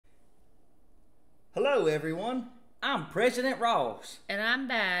Hello everyone, I'm President Ross. And I'm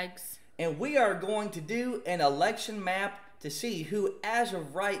Bagz. And we are going to do an election map to see who, as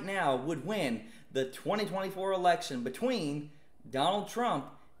of right now, would win the 2024 election between Donald Trump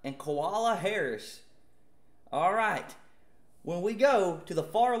and Kamala Harris. Alright, when we go to the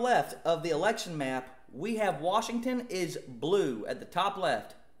far left of the election map, we have Washington is blue at the top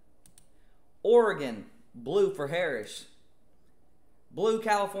left. Oregon, blue for Harris. Blue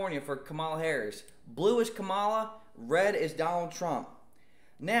California for Kamala Harris. Blue is Kamala, red is Donald Trump.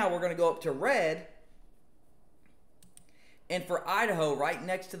 Now we're going to go up to red. And for Idaho, right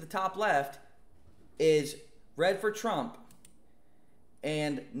next to the top left, is red for Trump.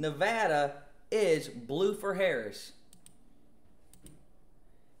 And Nevada is blue for Harris.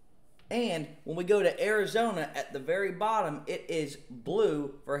 And when we go to Arizona, at the very bottom, it is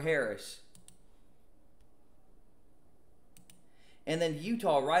blue for Harris. And then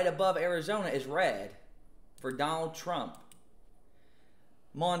Utah, right above Arizona, is red for Donald Trump.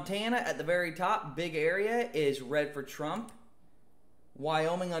 Montana, at the very top, big area, is red for Trump.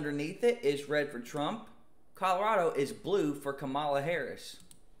 Wyoming underneath it is red for Trump. Colorado is blue for Kamala Harris.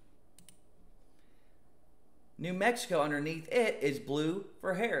 New Mexico underneath it is blue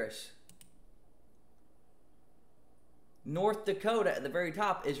for Harris. North Dakota at the very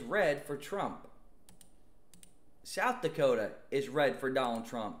top is red for Trump. South Dakota is red for Donald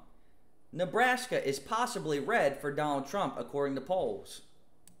Trump. Nebraska is possibly red for Donald Trump according to polls.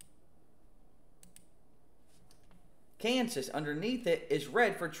 Kansas underneath it is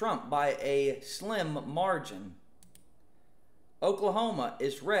red for Trump by a slim margin. Oklahoma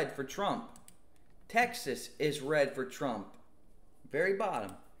is red for Trump. Texas is red for Trump. Very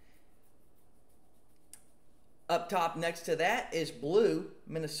bottom. Up top next to that is blue.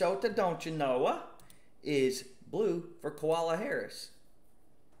 Minnesota, don't you know, is blue for Kamala Harris.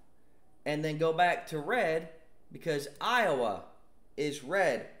 And then go back to red because Iowa is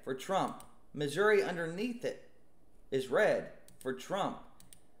red for Trump. Missouri underneath it is red for Trump.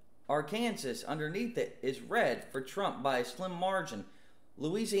 Arkansas underneath it is red for Trump by a slim margin.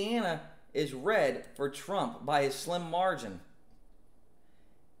 Louisiana is red for Trump by a slim margin.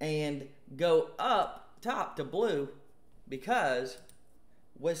 And go up top to blue because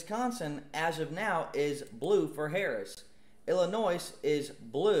Wisconsin, as of now, is blue for Harris. Illinois is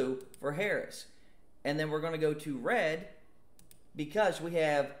blue for Harris. And then we're going to go to red because we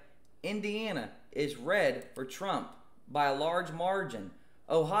have Indiana is red for Trump by a large margin.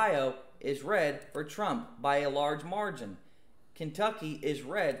 Ohio is red for Trump by a large margin. Kentucky is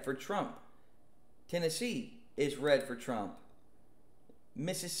red for Trump. Tennessee is red for Trump.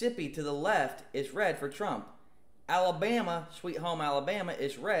 Mississippi to the left is red for Trump. Alabama, sweet home Alabama,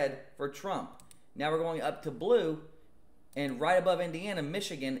 is red for Trump. Now we're going up to blue, and right above Indiana,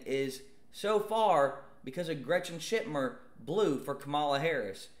 Michigan is so far, because of Gretchen Whitmer, blue for Kamala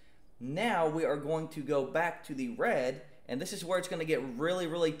Harris. Now we are going to go back to the red, and this is where it's going to get really,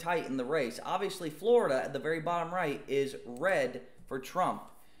 really tight in the race. Obviously, Florida at the very bottom right is red for Trump.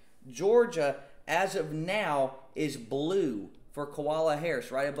 Georgia, as of now, is blue for Kamala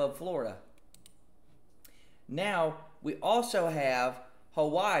Harris, right above Florida. Now, we also have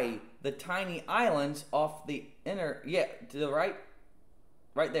Hawaii, the tiny islands off the inner, to the right,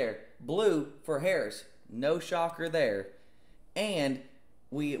 right there. Blue for Harris. No shocker there. And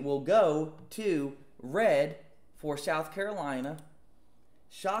we will go to red for South Carolina.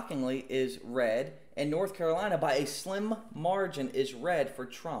 Shockingly is red. And North Carolina, by a slim margin, is red for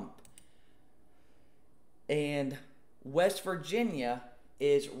Trump. And West Virginia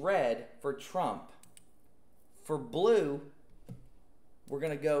is red for Trump. For blue, we're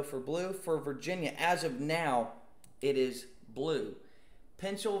going to go for blue for Virginia. As of now, it is blue.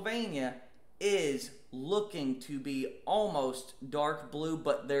 Pennsylvania is looking to be almost dark blue,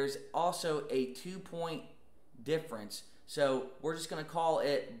 but there's also a 2-point difference. So we're just going to call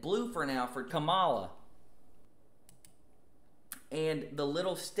it blue for now for Kamala. And the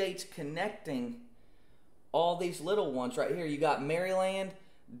little states connecting all these little ones right here, you got Maryland,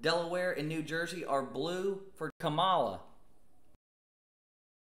 Delaware, and New Jersey are blue for Kamala.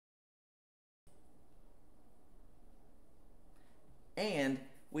 And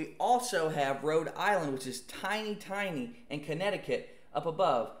we also have Rhode Island, which is tiny, tiny, and Connecticut up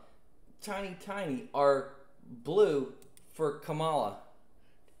above. Tiny, tiny are blue for Kamala.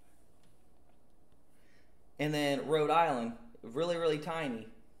 And then Rhode Island, really, really tiny.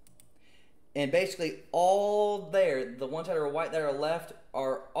 And basically all there, the ones that are white that are left,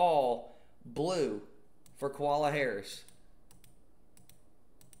 are all blue for Kamala Harris.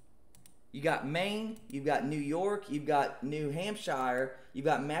 You got Maine, you've got New York, you've got New Hampshire, you've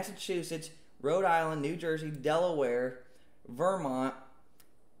got Massachusetts, Rhode Island, New Jersey, Delaware, Vermont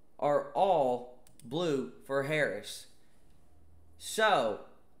are all blue for Harris. So,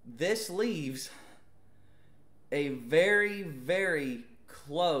 this leaves a very, very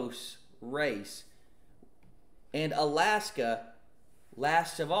close race. And Alaska,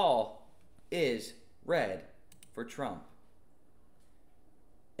 last of all, is red for Trump.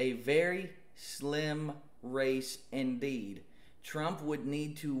 A very slim race indeed. Trump would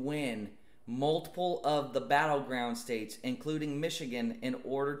need to win multiple of the battleground states, including Michigan, in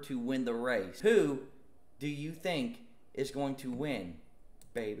order to win the race. Who do you think is going to win,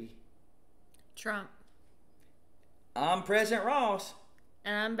 baby? Trump. I'm President Ross.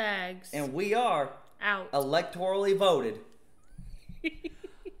 And I'm Bagz. And we are out. Electorally voted.